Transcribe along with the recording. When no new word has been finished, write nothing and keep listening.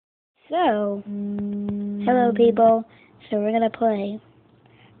So, hello people. So we're gonna play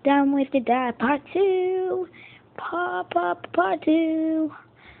Dumb Ways to Die Part 2. Part 2.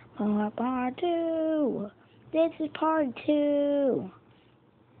 Part 2. This is Part 2.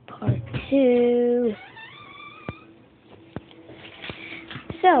 Part 2.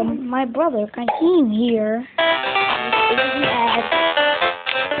 So, my brother came here.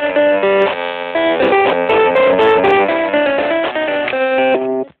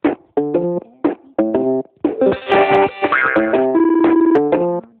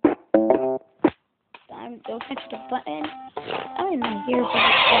 Don't touch the button. I'm in here for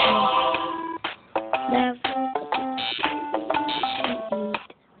the left.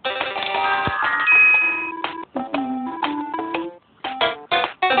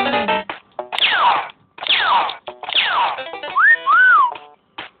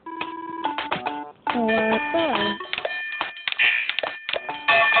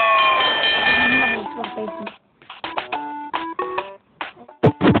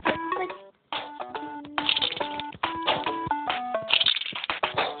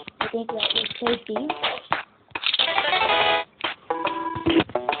 I think that was tasty.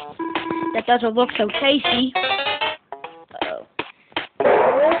 That doesn't look so tasty. Uh-oh.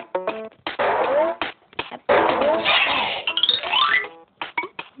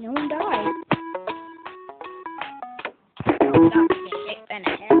 No one died.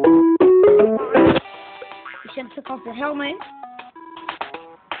 You should have took off your helmet.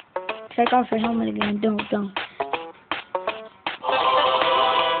 Take off your helmet again. Don't.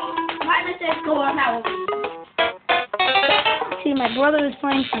 See, my brother was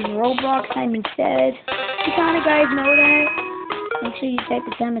playing some Roblox time instead. You kind of guys know that. Make sure you type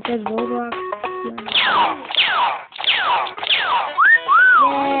the time it says Roblox.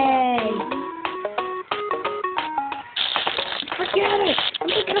 Yay! Forget it! I'm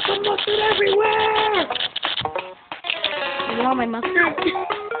just gonna put mustard everywhere! You want my mustard?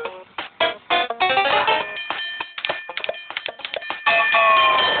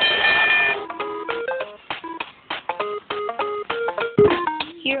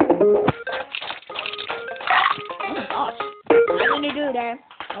 Here. Oh my gosh. Nothing to do there.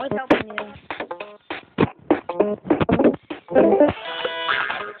 I was helping you.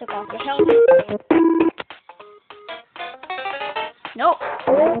 Took off your helmet. Nope.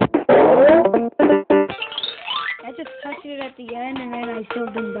 I just touched it at the end and then I still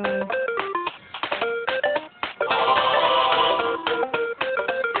didn't die.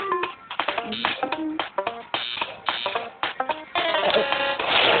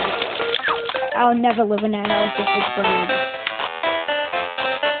 I'll never live in that house if it's burned.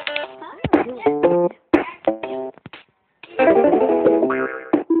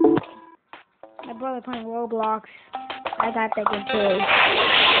 My brother playing Roblox. I got that good too.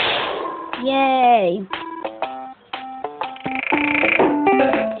 Yay!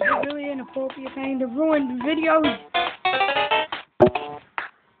 It's really inappropriate thing to ruin the videos.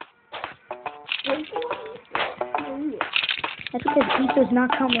 That's because Easter's not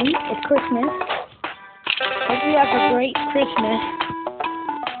coming. It's Christmas. Hope you have a great Christmas.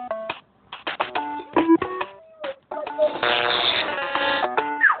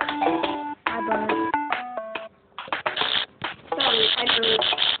 Hi, Bart. Sorry, I do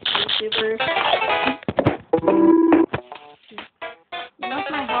YouTubers. You like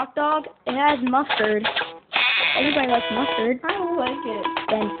my hot dog? It has mustard. Everybody likes mustard. I don't like it.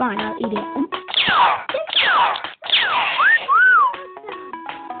 Then fine, I'll eat it.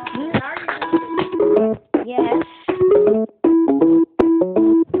 Yes.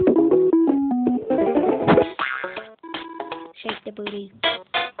 Shake the booty.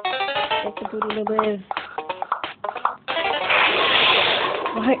 Shake the booty to live.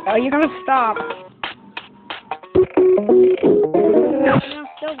 What? Are you gonna stop? No,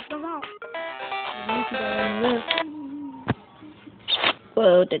 still out.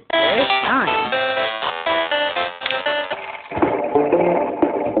 Whoa, the third time.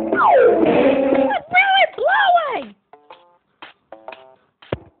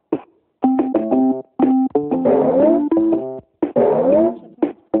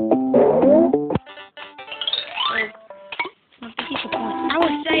 I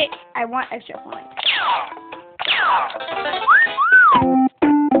would say I want extra points.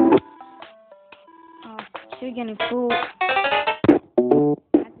 Oh, she's getting cool. I have to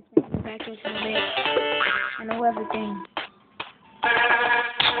take it back just a bit. I know everything.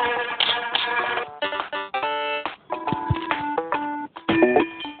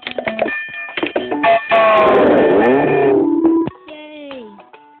 Yay!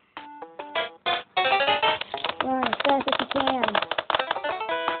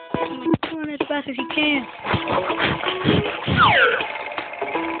 run as fast as you can.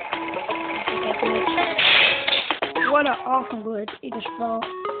 What an awesome glitch. He just fell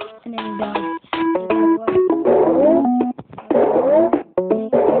and then he died.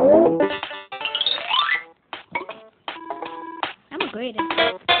 I'm a great at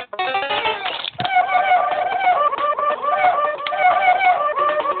this.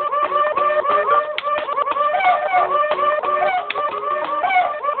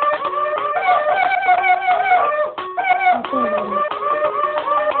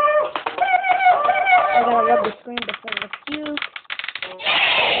 I gotta rub the screen before the cube.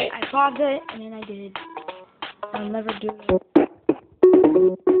 I paused it and then I did. I'll never do it.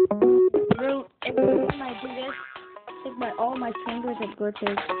 Every time I do this, I think all my fingers are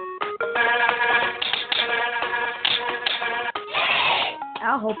glitches. I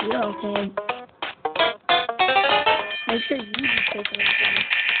hope you're okay. Make sure you just take it okay.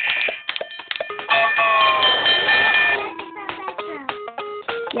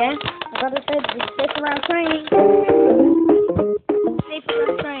 Yes, my brother said be safe around trains. Safe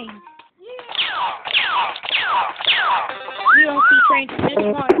around trains. You don't see trains in this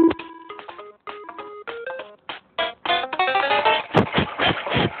one.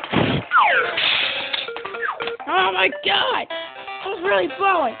 Oh my god! I was really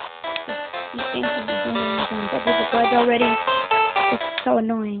blowing. These things are doing anything. That was a glitch already. It's so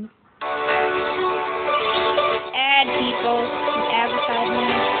annoying. Ad people and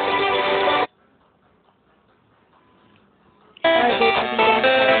advertisements.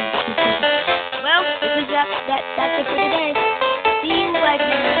 Well, this is that's it for today. See you like in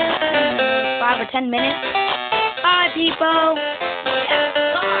 5 or 10 minutes. Bye, people. Yeah,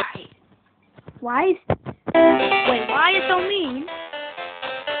 bye. Why is so mean?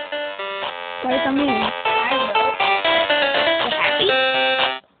 Why is so mean? I don't know. You happy?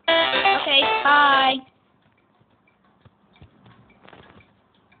 Okay, bye.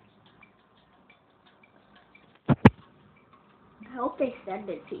 I hope they send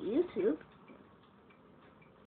it to YouTube.